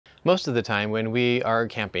Most of the time when we are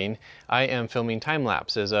camping, I am filming time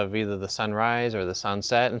lapses of either the sunrise or the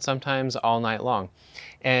sunset, and sometimes all night long.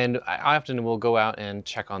 And I often will go out and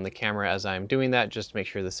check on the camera as I'm doing that just to make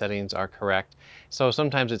sure the settings are correct. So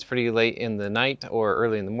sometimes it's pretty late in the night or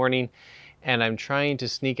early in the morning, and I'm trying to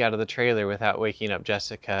sneak out of the trailer without waking up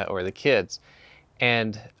Jessica or the kids.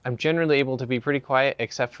 And I'm generally able to be pretty quiet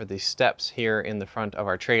except for the steps here in the front of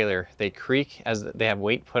our trailer. They creak as they have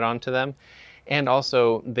weight put onto them. And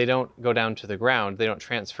also, they don't go down to the ground. They don't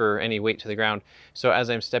transfer any weight to the ground. So as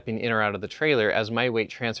I'm stepping in or out of the trailer, as my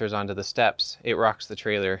weight transfers onto the steps, it rocks the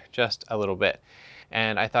trailer just a little bit.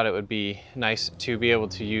 And I thought it would be nice to be able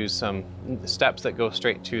to use some steps that go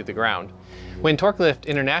straight to the ground. When Torklift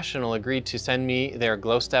International agreed to send me their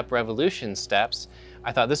GlowStep Revolution steps,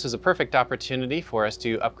 I thought this was a perfect opportunity for us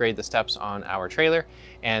to upgrade the steps on our trailer,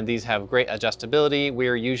 and these have great adjustability.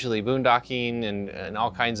 We're usually boondocking and all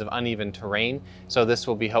kinds of uneven terrain, so this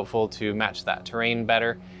will be helpful to match that terrain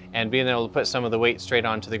better. And being able to put some of the weight straight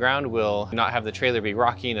onto the ground will not have the trailer be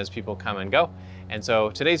rocking as people come and go. And so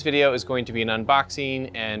today's video is going to be an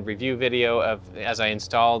unboxing and review video of as I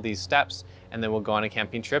install these steps, and then we'll go on a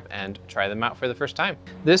camping trip and try them out for the first time.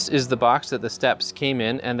 This is the box that the steps came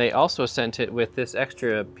in, and they also sent it with this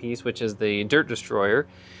extra piece, which is the dirt destroyer.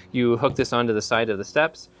 You hook this onto the side of the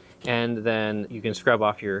steps, and then you can scrub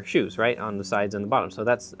off your shoes, right, on the sides and the bottom. So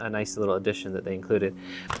that's a nice little addition that they included.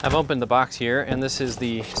 I've opened the box here, and this is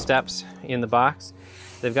the steps in the box.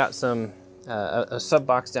 They've got some a sub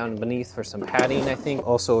box down beneath for some padding, I think.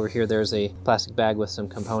 Also over here there's a plastic bag with some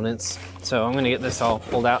components. So I'm going to get this all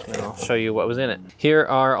pulled out and then I'll show you what was in it. Here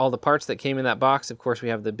are all the parts that came in that box. Of course we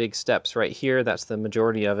have the big steps right here. That's the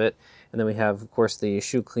majority of it. And then we have, of course, the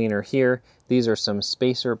shoe cleaner here. These are some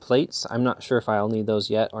spacer plates. I'm not sure if I'll need those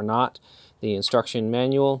yet or not. The instruction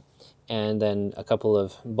manual, and then a couple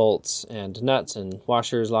of bolts and nuts and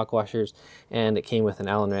washers, lock washers, and it came with an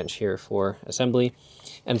Allen wrench here for assembly.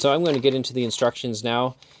 And so I'm going to get into the instructions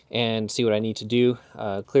now and see what I need to do.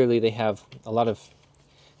 Clearly they have a lot of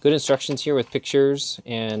good instructions here with pictures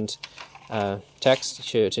and text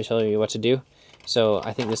to show you what to do. So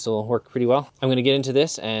I think this will work pretty well. I'm going to get into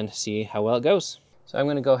this and see how well it goes. So I'm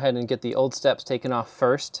going to go ahead and get the old steps taken off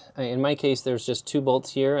first. In my case, there's just 2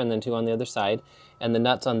 bolts here and then 2 on the other side. And the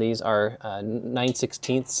nuts on these are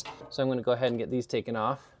 9/16. So I'm going to go ahead and get these taken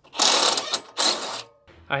off.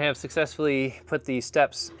 I have successfully put the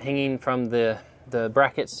steps hanging from the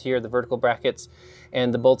brackets here, the vertical brackets,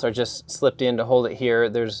 and the bolts are just slipped in to hold it here.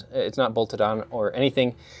 It's not bolted on or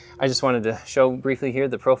anything. I just wanted to show briefly here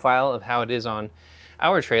the profile of how it is on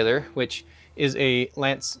our trailer, which is a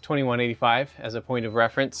Lance 2185 as a point of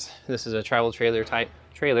reference. This is a travel trailer type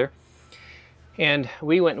trailer. And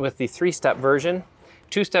we went with the 3-step version.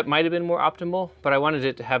 2-step might have been more optimal, but I wanted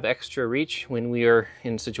it to have extra reach when we are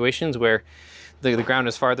in situations where the ground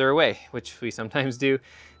is farther away, which we sometimes do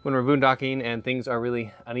when we're boondocking and things are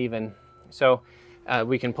really uneven. So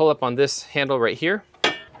we can pull up on this handle right here,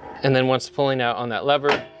 and then once pulling out on that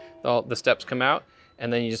lever, the steps come out,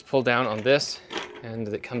 and then you just pull down on this and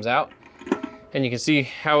it comes out. And you can see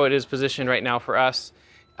how it is positioned right now for us.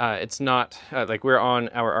 It's not like we're on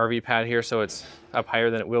our RV pad here, so it's up higher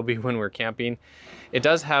than it will be when we're camping. It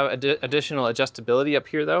does have additional adjustability up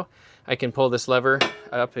here though. I can pull this lever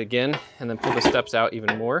up again and then pull the steps out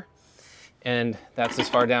even more. And that's as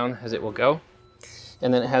far down as it will go.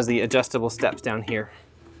 And then it has the adjustable steps down here.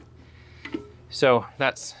 So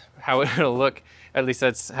that's how it'll look. At least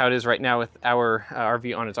that's how it is right now with our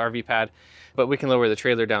RV on its RV pad. But we can lower the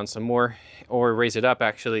trailer down some more, or raise it up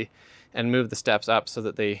actually, and move the steps up so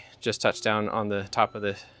that they just touch down on the top of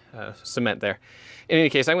the cement there. In any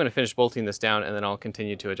case, I'm going to finish bolting this down and then I'll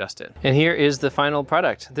continue to adjust it. And here is the final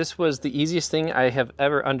product. This was the easiest thing I have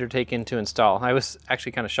ever undertaken to install. I was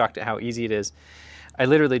actually kind of shocked at how easy it is. I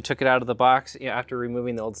literally took it out of the box after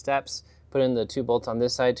removing the old steps, put in the 2 bolts on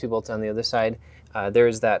this side, 2 bolts on the other side. There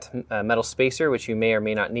is that metal spacer, which you may or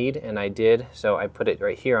may not need, and I did, so I put it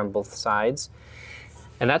right here on both sides.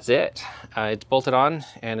 And that's it. It's bolted on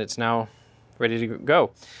and it's now ready to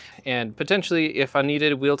go. And potentially, if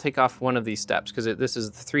unneeded, we'll take off one of these steps because this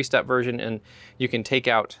is the 3-step version and you can take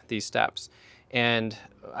out these steps. And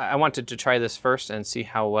I wanted to try this first and see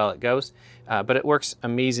how well it goes, but it works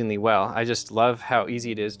amazingly well. I just love how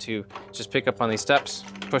easy it is to just pick up on these steps,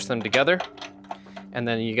 push them together, and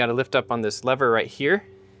then you got to lift up on this lever right here,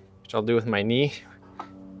 which I'll do with my knee,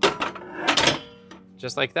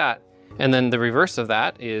 just like that. And then the reverse of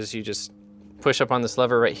that is you just push up on this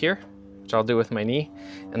lever right here, which I'll do with my knee,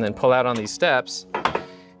 and then pull out on these steps,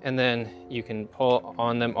 and then you can pull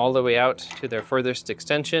on them all the way out to their furthest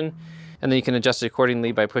extension, and then you can adjust it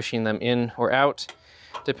accordingly by pushing them in or out.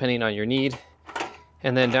 depending on your need.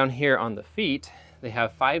 And then down here on the feet, they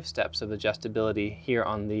have 5 steps of adjustability here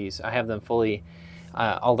on these. I have them fully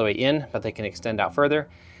all the way in, but they can extend out further.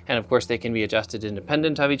 And of course they can be adjusted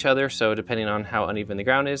independent of each other. So depending on how uneven the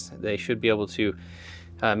ground is, they should be able to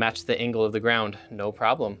match the angle of the ground, no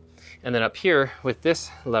problem. And then up here with this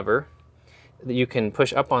lever, you can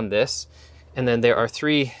push up on this. And then there are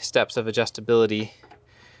 3 steps of adjustability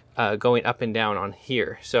going up and down on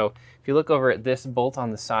here. So if you look over at this bolt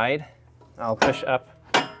on the side, I'll push up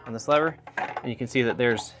on this lever and you can see that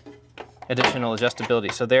there's additional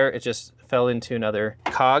adjustability. So there it just fell into another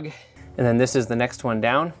cog. And then this is the next one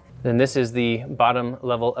down. Then this is the bottom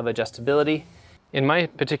level of adjustability. In my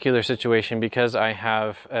particular situation, because I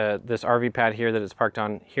have this RV pad here that is parked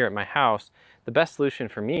on here at my house, the best solution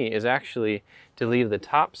for me is actually to leave the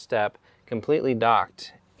top step completely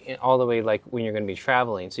docked all the way like when you're going to be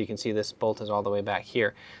traveling. So you can see this bolt is all the way back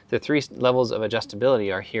here. The 3 levels of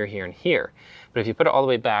adjustability are here, here, and here. But if you put it all the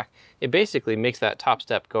way back, it basically makes that top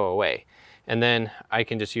step go away. And then I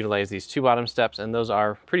can just utilize these 2 bottom steps, and those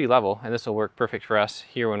are pretty level, and this will work perfect for us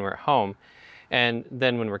here when we're at home. And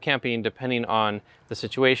then when we're camping, depending on the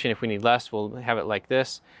situation, if we need less, we'll have it like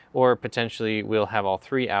this, or potentially we'll have all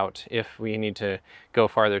 3 out if we need to go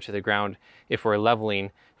farther to the ground, if we're leveling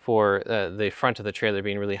for the front of the trailer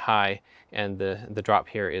being really high and the drop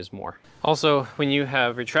here is more. Also, when you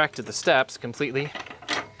have retracted the steps completely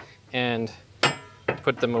and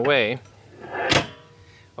put them away,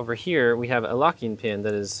 over here we have a locking pin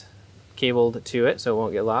that is cabled to it so it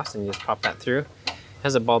won't get lost, and you just pop that through. It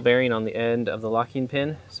has a ball bearing on the end of the locking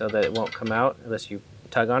pin so that it won't come out unless you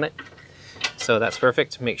tug on it. So that's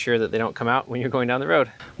perfect. Make sure that they don't come out when you're going down the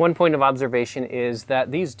road. One point of observation is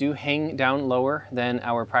that these do hang down lower than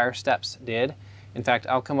our prior steps did. In fact,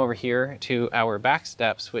 I'll come over here to our back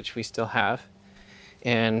steps, which we still have,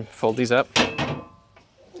 and fold these up.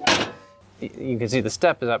 You can see the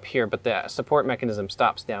step is up here, but the support mechanism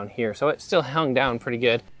stops down here. So it still hung down pretty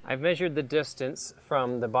good. I've measured the distance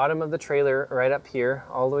from the bottom of the trailer right up here,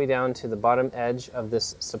 all the way down to the bottom edge of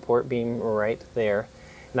this support beam right there.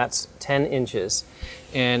 And that's 10 inches.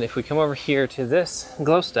 And if we come over here to this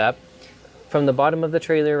GlowStep, from the bottom of the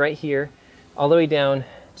trailer right here, all the way down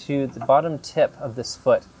to the bottom tip of this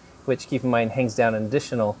foot, which keep in mind hangs down an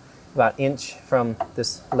additional about inch from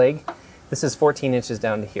this leg, this is 14 inches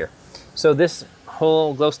down to here. So this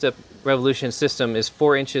whole GlowStep Revolution system is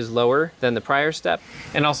 4 inches lower than the prior step.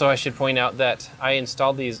 And also I should point out that I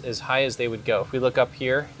installed these as high as they would go. If we look up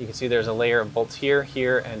here, you can see there's a layer of bolts here,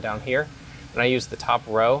 here, and down here. And I used the top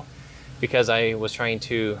row because I was trying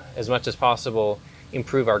to, as much as possible,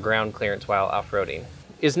 improve our ground clearance while off-roading.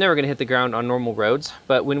 It's never going to hit the ground on normal roads,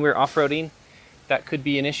 but when we're off-roading, that could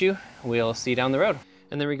be an issue. We'll see down the road.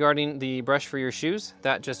 And then regarding the brush for your shoes,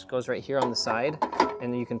 that just goes right here on the side,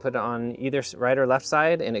 and you can put it on either right or left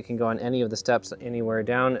side, and it can go on any of the steps anywhere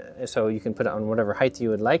down, so you can put it on whatever height you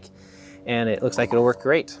would like, and it looks like it'll work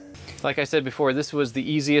great. Like I said before, this was the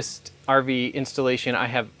easiest RV installation I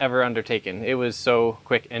have ever undertaken. It was so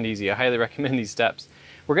quick and easy. I highly recommend these steps.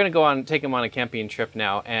 We're gonna go on, take them on a camping trip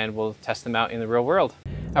now, and we'll test them out in the real world.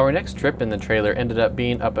 Our next trip in the trailer ended up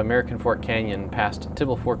being up American Fork Canyon past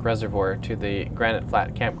Tibble Fork Reservoir to the Granite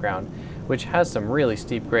Flat Campground, which has some really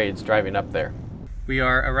steep grades driving up there. We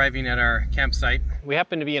are arriving at our campsite. We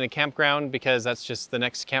happen to be in a campground because that's just the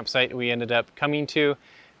next campsite we ended up coming to.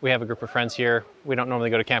 We have a group of friends here. We don't normally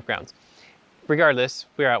go to campgrounds. Regardless,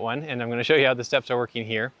 we're at one, and I'm going to show you how the steps are working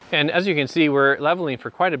here. And as you can see, we're leveling for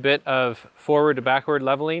quite a bit of forward to backward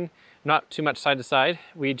leveling, not too much side to side.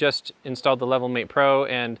 We just installed the Level Mate Pro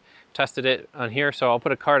and tested it on here, so I'll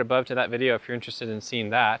put a card above to that video if you're interested in seeing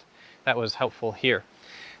that. That was helpful here.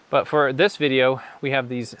 But for this video, we have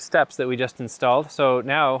these steps that we just installed. So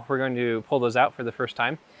now we're going to pull those out for the first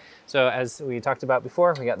time. So as we talked about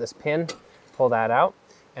before, we got this pin, pull that out,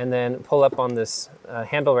 and then pull up on this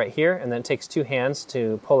handle right here, and then it takes 2 hands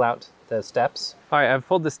to pull out the steps. All right, I've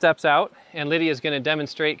pulled the steps out, and Lydia's gonna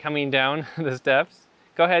demonstrate coming down the steps.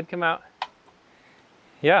 Go ahead, come out.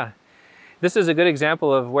 Yeah, this is a good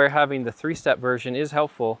example of where having the 3-step version is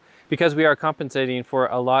helpful, because we are compensating for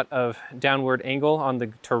a lot of downward angle on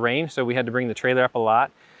the terrain, so we had to bring the trailer up a lot,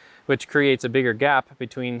 which creates a bigger gap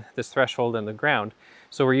between this threshold and the ground.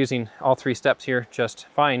 So we're using all 3 steps here just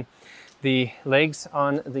fine. The legs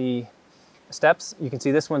on the steps, you can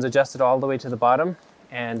see this one's adjusted all the way to the bottom,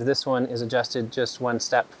 and this one is adjusted just 1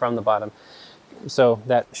 step from the bottom. So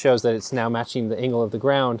that shows that it's now matching the angle of the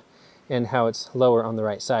ground and how it's lower on the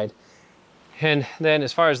right side. And then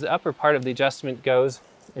as far as the upper part of the adjustment goes,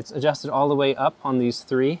 it's adjusted all the way up on these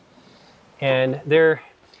 3. And there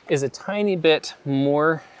is a tiny bit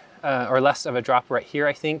more or less of a drop right here,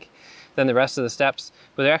 I think, than the rest of the steps,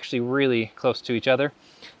 but they're actually really close to each other.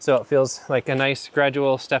 So it feels like a nice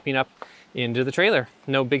gradual stepping up into the trailer.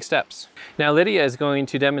 No big steps. Now Lydia is going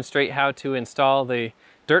to demonstrate how to install the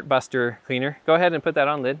Dirt Buster cleaner. Go ahead and put that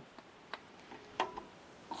on, Lyd.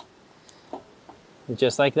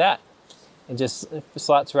 Just like that. It just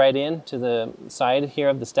slots right in to the side here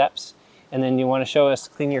of the steps. And then you want to show us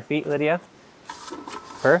clean your feet, Lydia?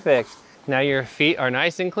 Perfect. Now your feet are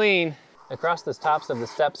nice and clean. Across the tops of the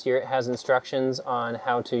steps here, it has instructions on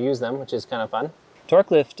how to use them, which is kind of fun.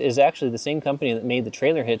 Torklift is actually the same company that made the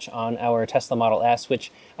trailer hitch on our Tesla Model S, which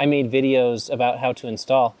I made videos about how to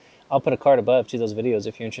install. I'll put a card above to those videos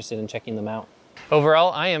if you're interested in checking them out.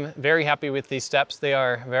 Overall, I am very happy with these steps. They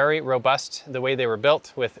are very robust the way they were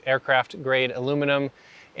built, with aircraft grade aluminum,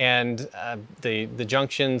 and the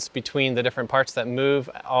junctions between the different parts that move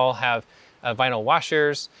all have vinyl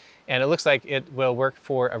washers, and it looks like it will work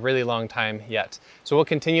for a really long time yet. So we'll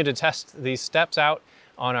continue to test these steps out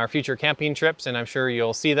on our future camping trips, and I'm sure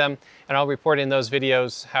you'll see them, and I'll report in those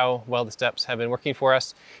videos how well the steps have been working for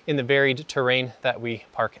us in the varied terrain that we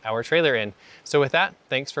park our trailer in. So with that,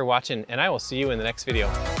 thanks for watching, and I will see you in the next video.